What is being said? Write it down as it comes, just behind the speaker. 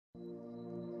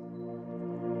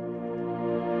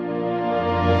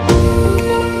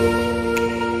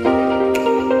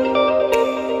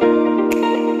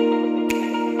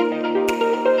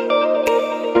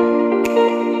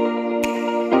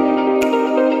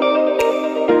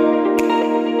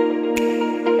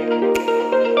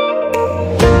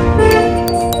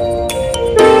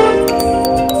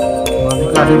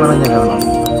ᱟᱹᱰᱤ ᱢᱟᱨᱟᱝ ᱡᱟᱭᱜᱟ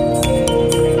ᱢᱮᱱᱟᱜᱼᱟ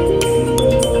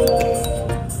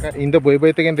ᱤᱧ ᱫᱚ ᱵᱟᱹᱭ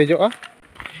ᱵᱟᱹᱭ ᱛᱮᱜᱮᱧ ᱫᱮᱡᱚᱜᱼᱟ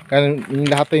ᱠᱟᱨᱚᱱ ᱤᱧ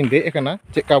ᱞᱟᱦᱟᱛᱮᱧ ᱫᱮᱡ ᱟᱠᱟᱱᱟ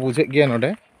ᱪᱮᱫᱠᱟ ᱵᱩᱡᱷᱟᱹᱜ ᱜᱮᱭᱟ ᱱᱚᱰᱮ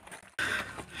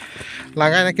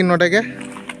ᱞᱟᱸᱜᱟᱭ ᱱᱟᱠᱤᱱ ᱱᱚᱰᱮ ᱜᱮ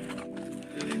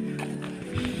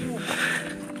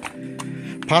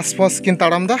फास फास किन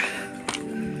ताड़ाम दा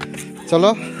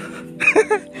चलो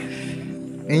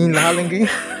इन लहा लेंगे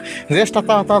रेस्ट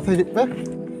हता हता हिजुग पे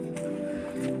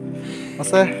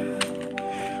मसे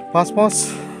फास फास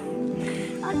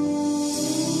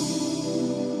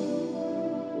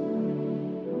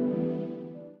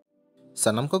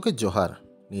सनम को के जोहार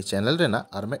नी चैनल रेना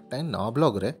आर मिदटांग नवा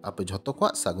ब्लॉग रे आपे झोतो को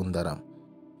सागुन दाराम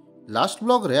लास्ट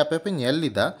ब्लॉग रे आपे पे नेल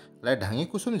लीदा लाई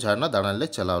ढांगीकुसुम झरना दाड़ान ले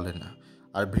चलाव लेना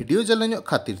और भिडियो जलने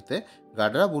खातिर ते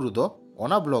गाडरा बुरु दो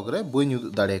ओना ब्लॉग रे बई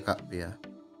उदुग दाड़े का पेया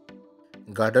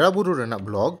गाडरा बुरु रेना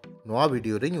ब्लॉग नोआ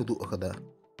वीडियो रे उदुग अकदा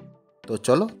तो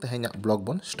चलो तेहेኛ ब्लॉग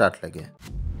बन स्टार्ट लगे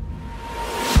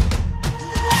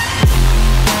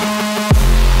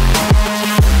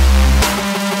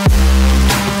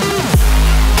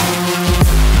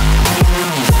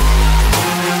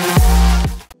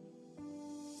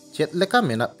चेद लेका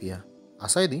मेना पिया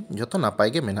आसाय दी जतो नापाय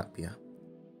गे मेना पिया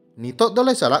नितोग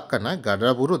दले चलाक कना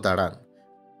गाडरा बुरु दाड़ान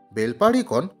बेलपाहाड़ी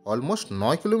खन अलमोस्ट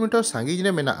 9 किलोमीटर सांगिन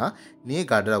रे मेना निये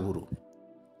गाडरा बुरु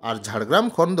और झाड़ग्राम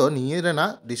खन दो निये रेना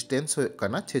डिस्टेंस होय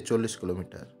कना 46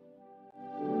 किलोमीटर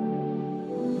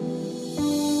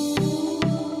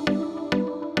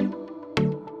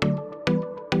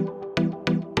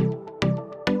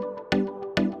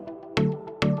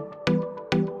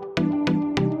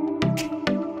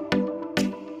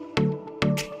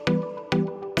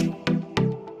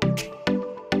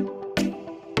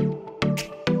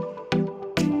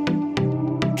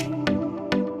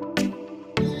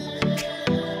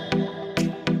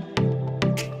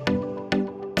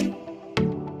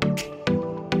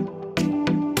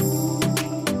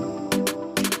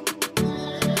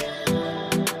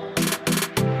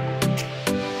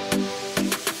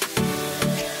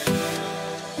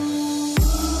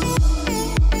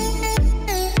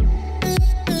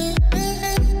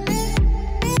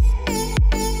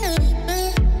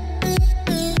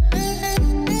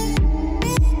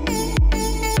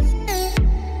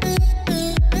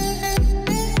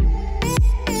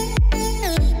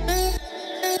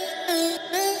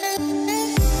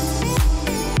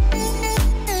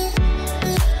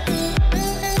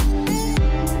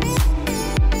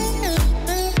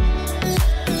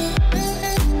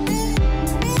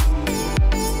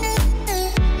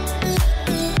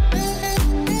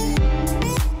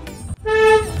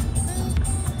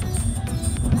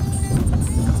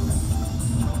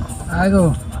आगो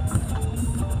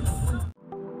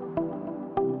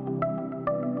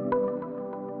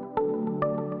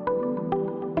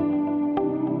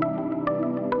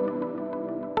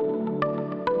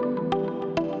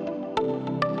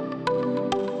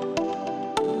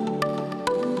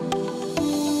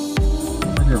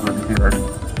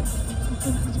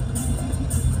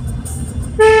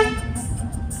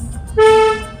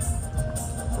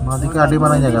मादिका आडी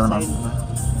मारang जगह मेनागो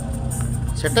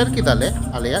सेटर किदाले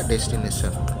आलेया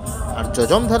डेस्टिनेशन और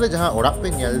जोजम धारे जहाँ ओड़ा पे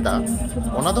नेलदा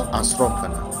ओना दो आश्रम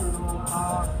कना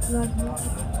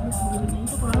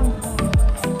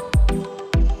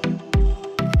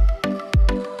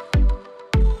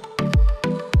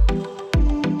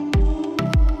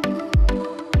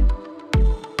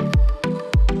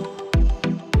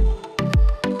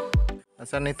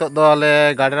अच्छा नितो दो आले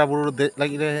गाडरा बुरु देज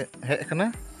लगी रे हेज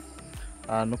कना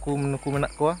और नुकु नुकु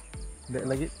मेनाक कोआ देज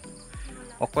लगी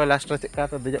अकोय लास्ट रे चेका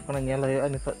तो देजक कना नेल होय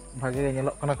नित भागे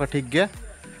नेलक कना को ठीक गया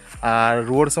और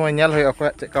रुवार समय नेल होय अकोय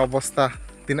चेका अवस्था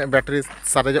तीना बैटरी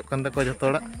सारेजक कन तको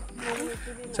जतोड़ा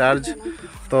चार्ज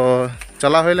तो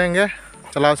चला होय लेंगे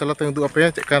चलाओ चलो तो उदु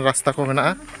अपे चेका रास्ता को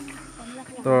मेना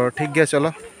तो ठीक गया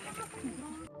चलो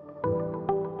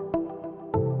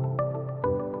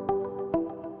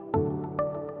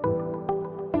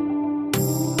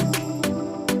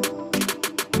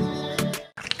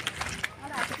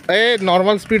ए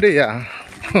नॉर्मल स्पीड है या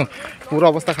पूरा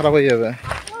अवस्था खराब हो जाए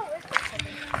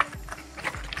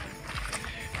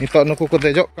नितो नुकु को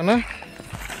देजो कना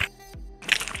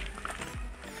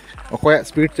अकोय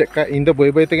स्पीड चेका इन दो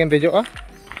बय बय तेगे देजोआ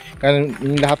कारण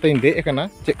इन लहाते देज कना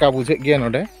चेका बुझे गया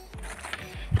नोडे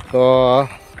तो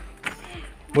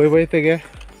बय बय तेगे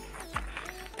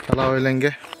चलाव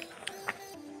लेंगे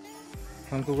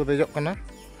उनको को देजो कना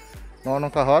नो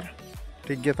नोका हर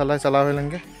ठीक गया ताला चलाव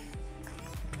लेंगे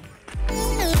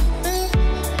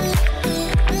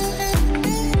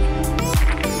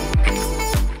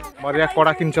बारिया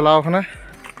कोड़ा किन चलाव खाना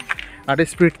आड़ी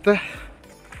स्पीड ते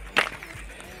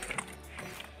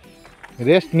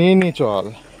रेस्ट नहीं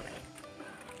चल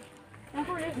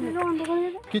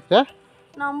কি তা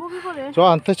নামবো কি করে? চ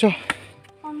আনতে চ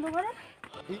অন্ধকারে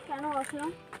কেন আসলাম?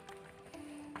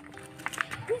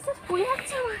 বিশেষ পড়ে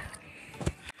যাচ্ছে আমার।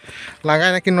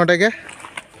 লাগায় নাকি নোটেকে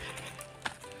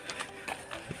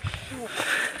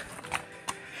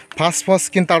ফাঁস ফাঁস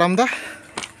কিन ताड़ाम दा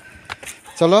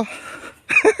चलो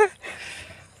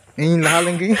इन लहा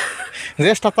लेंगे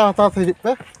रेस्ट हता हिजुग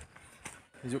पे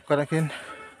हिजुग कना किन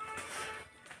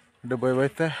बाय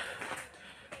बायते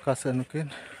कासे नुकिन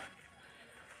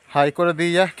हाई करे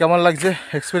दिया केमन लागजे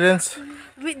एक्सपीरियंस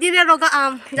मिद दिन रे रोगा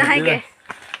आम जहां के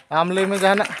आम ले में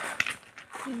जाना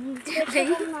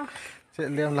चे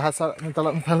लेम लहा सा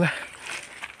तलम थाले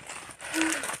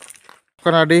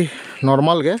कना डी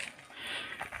नॉर्मल गे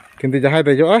किंतु जहां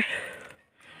देजो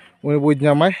उनी बुझ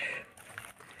नामाय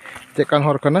चेकान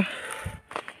हर कना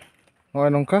नय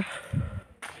नंका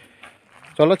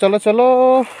चलो चलो चलो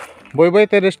बय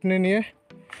बयते रेस्ट निये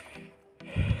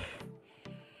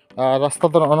और रास्ता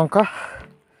तो नंका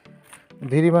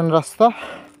धीरी मन रास्ता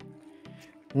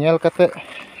नेल कते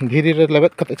धीरी रे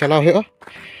लेबेद कते चलाव हुआ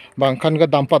बांखान गे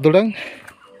दाम्पा दुड़ंग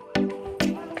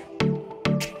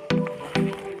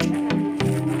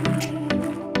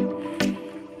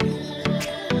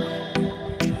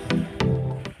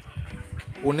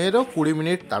पनेरो 20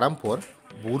 मिनट ताड़ाम पर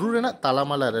बुरु रेना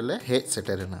तालामाला रेले हेज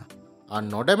सेटेरेना और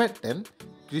नोडे मिदटेन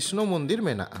कृष्ण मंदिर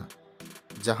मेनाआ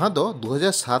जहां दो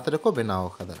 2007 रेको बनाव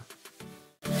आकादा।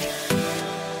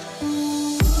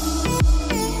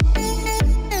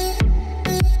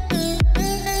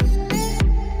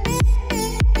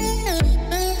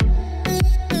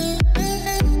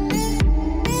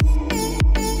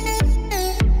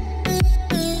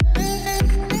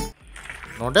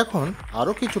 नोडे खन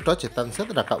आरो किछुटा चेतान सेद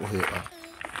राकाब हुआ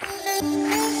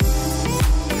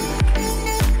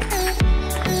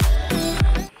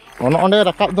ओंडे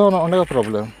राकाब दो ओंडे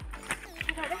प्रॉब्लम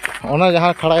ओना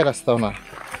जहां खड़ाई रास्ता ओना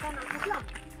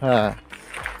हाँ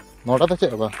नोडे तो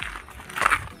चेक बा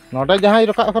नोडे जहां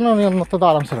राकाब कना उनी नोते दो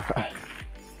आराम से राकाब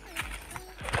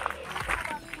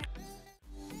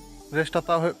रेस्ट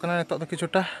हताव हुयुग कना नितोग दो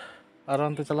किछुटा आरो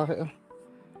अन्ते चला हुयुगा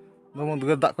दम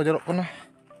उदगार दाग को जरोग कना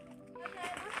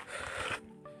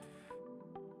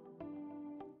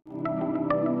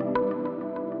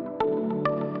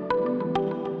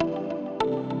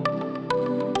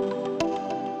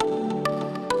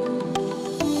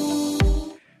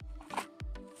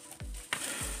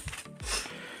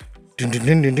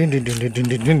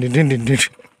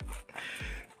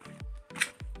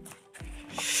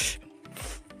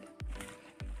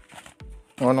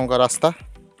नौका रास्ता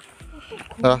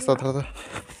रास्ता था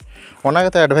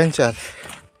तो एडवेंचर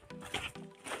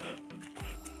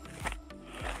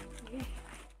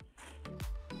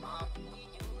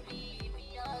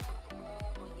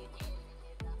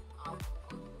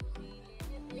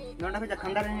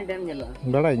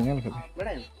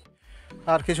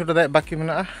और किछुटा दे बाकी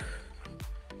मेना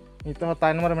नितो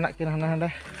तायनम रे मेना किन हाना हांडे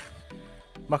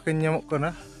बाकिन ᱧᱟᱢᱚᱜ कना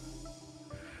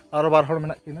आरो बार हड़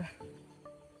मेना किना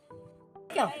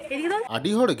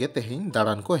आडी हड़ गे तेहिं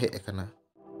दाड़ान को हेज कना।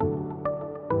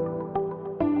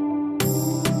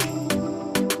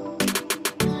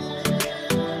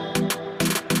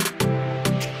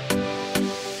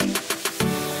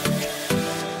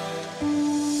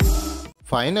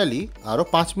 फाइनली आरो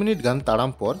 5 मिनट गान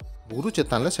ताड़ाम पर बुरु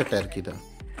चेतान ले सेटेर किदा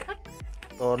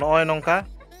तो नय नंका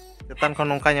चेतान खन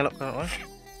नंका नेलोग कना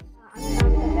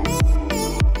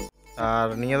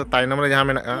और निया तो तायनम रे जहां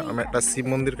मेना मेटा शिव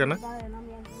मंदिर कना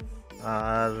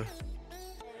और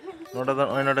नोडे दो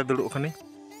नोडे दुड़ुब खनी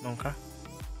नंका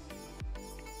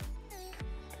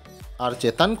और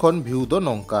चेतान खन व्यू दो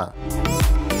नंका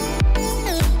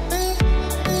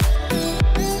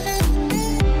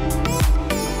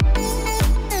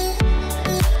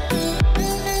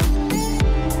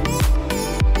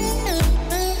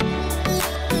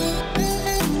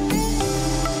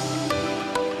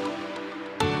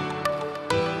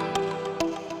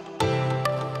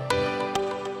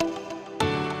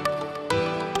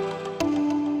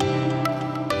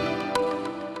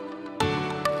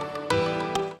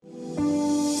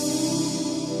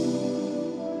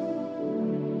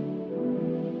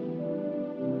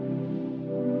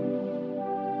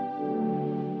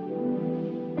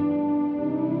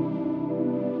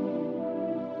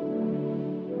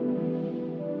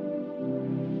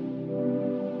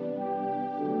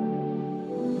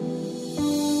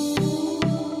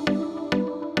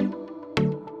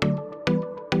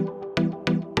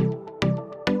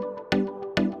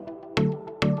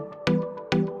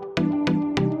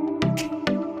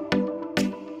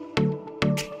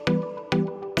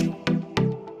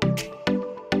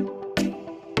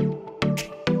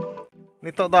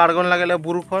नितो दो आड़गोन लगे ले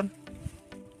बुरु खन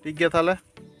ठीक गया थाले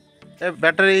ए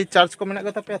बैटरी चार्ज को मेना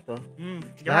गता पे तो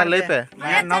जहां ले पे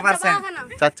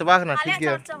 9% चार्ज चबा ना ठीक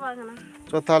गया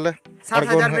तो थाले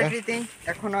 7000 बैटरी तीन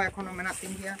एखोनो मेना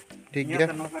तीन गया ठीक गया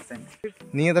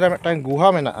 9% निया दरा मिटांग गुहा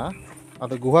मेना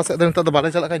आदो गुहा से नितो दो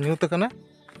बाले चला का न्यूत कना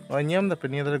ओय नियम दा पे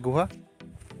निया दरा गुहा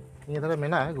निया दरा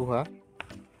मेना गुहा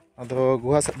आदो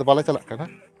गुहा से दो बाले चला कना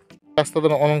रास्ता दो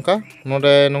नोंका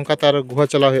नोडे नोंका तार गुहा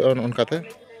चला होय ओनकाते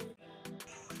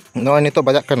नोय नितो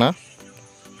बजाक कना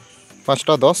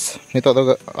 5:10 नितो दो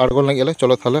आड़गोन लगे ले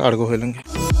चलो थाले आड़गो होय लेंगे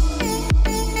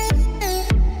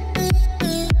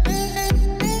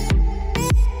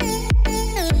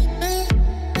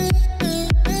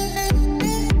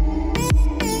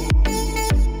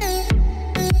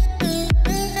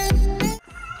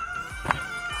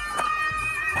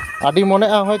आडी मने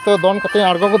हयतो दोन कते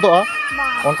आड़गो गदोआ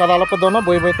ओनका दा आलोपे दोना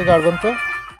बय बय तेगे आड़गोन पे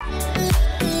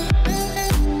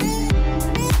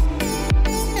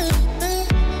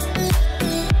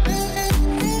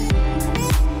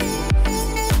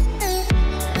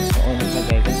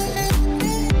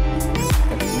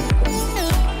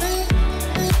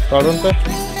आड़गोन पे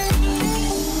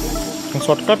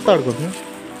शॉर्टकट तो आड़गोन में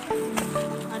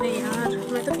अरे यार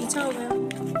मैं तो पीछा हो गया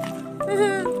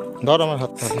धर हमारे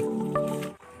हाथ था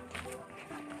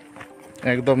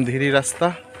एकदम धीरे रास्ता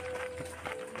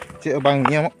चे बांग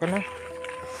नियमक कना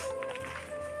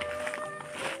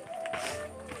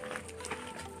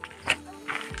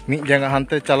मिट जगह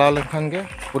हानते चला लेखान गे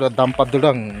पूरा दाम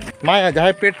पादुडंग माया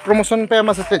जहां पेट प्रमोशन पे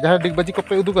एमा से जहां डिगबाजी को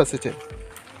पे उदुगा से चे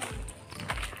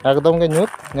एकदम गे न्यूत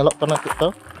नेलक कना कितो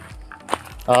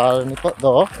और नितो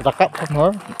दो राकाब खन हो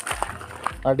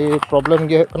आडी प्रॉब्लम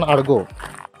गे कना आड़गो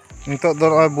नितो दो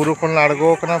बुरु खन आड़गो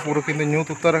कना पूरा किंतु न्यूत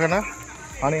उतर कना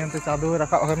आनी हंते चादू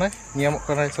राकाब कना नियमक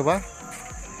कना सबा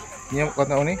नियमक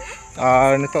कना उनी और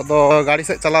नितो दो गाड़ी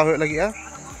से चला होय लगिया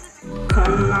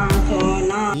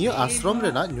निया आश्रम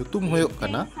रेना ᱧᱩᱛᱩᱢ होयोग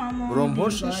कना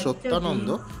ब्रह्मर्षि सत्यानंद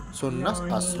सन्यास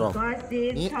आश्रम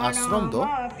निया आश्रम दो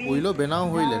पहिलो बेनाव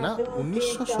होय लेना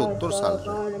 1970 साल रे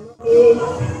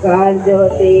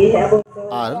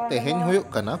और तेहेन होयोग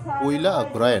कना पहिला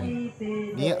अग्रहायण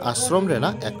निया आश्रम रेना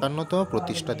 51तम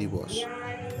प्रतिष्ठा दिवस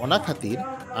ओना खातिर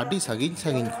आडी सागिन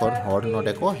सागिन खन हर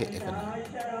नोडे को हेज कना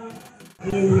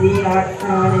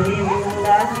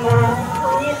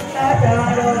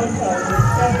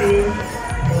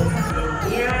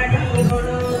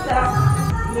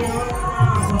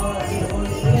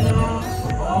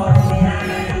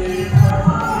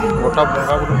गोटा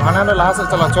बंगा बुरु माने ने लाहा से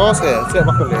चला चो से चे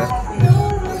बाको ले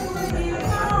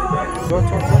चो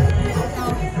चो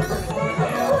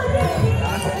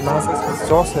लाहा से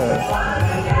चो से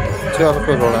चे और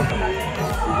पे रोला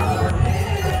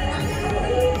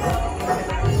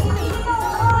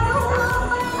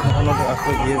हम तो आपको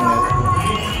ये में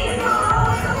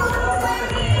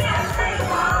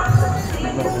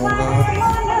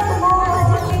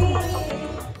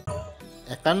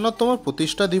एकान्नतम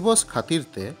प्रतिष्ठा दिवस खातिर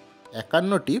ते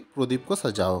 51टी प्रदीप को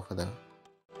सजाओ कदा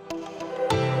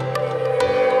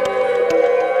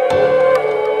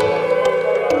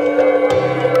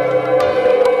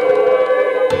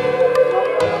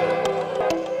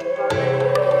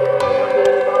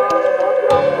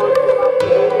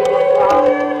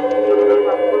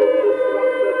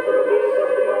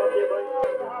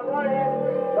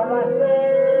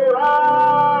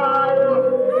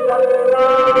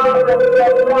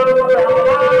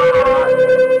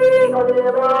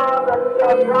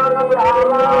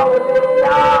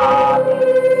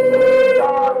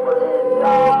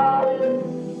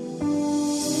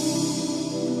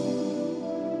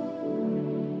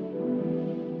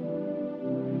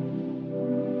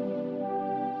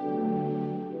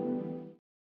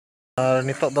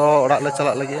नितो दो ओड़ा ले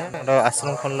चला लगे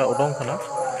आश्रम खन ले उडोंग खना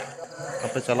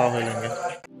आपे चलाव होय लेंगे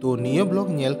तो निया ब्लॉग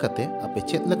नेल कते आपे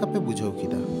चेत लका पे बुझाव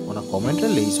किदा ओना कमेंट रे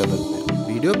लई सदर पे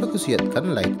वीडियो पे कुसियत खान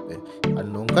लाइक पे और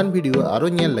नोंकान वीडियो आरो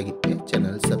नेल लगी पे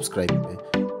चैनल सब्सक्राइब पे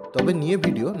तबे निया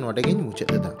वीडियो नोडे गेन मुचे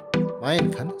देदा मा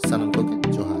एनखान सानम को के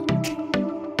जोहार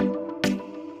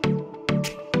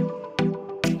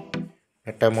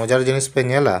एटा मजार जिनिस पे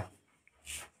नेला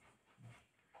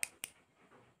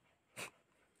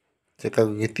चेका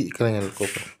गिती करा नेल को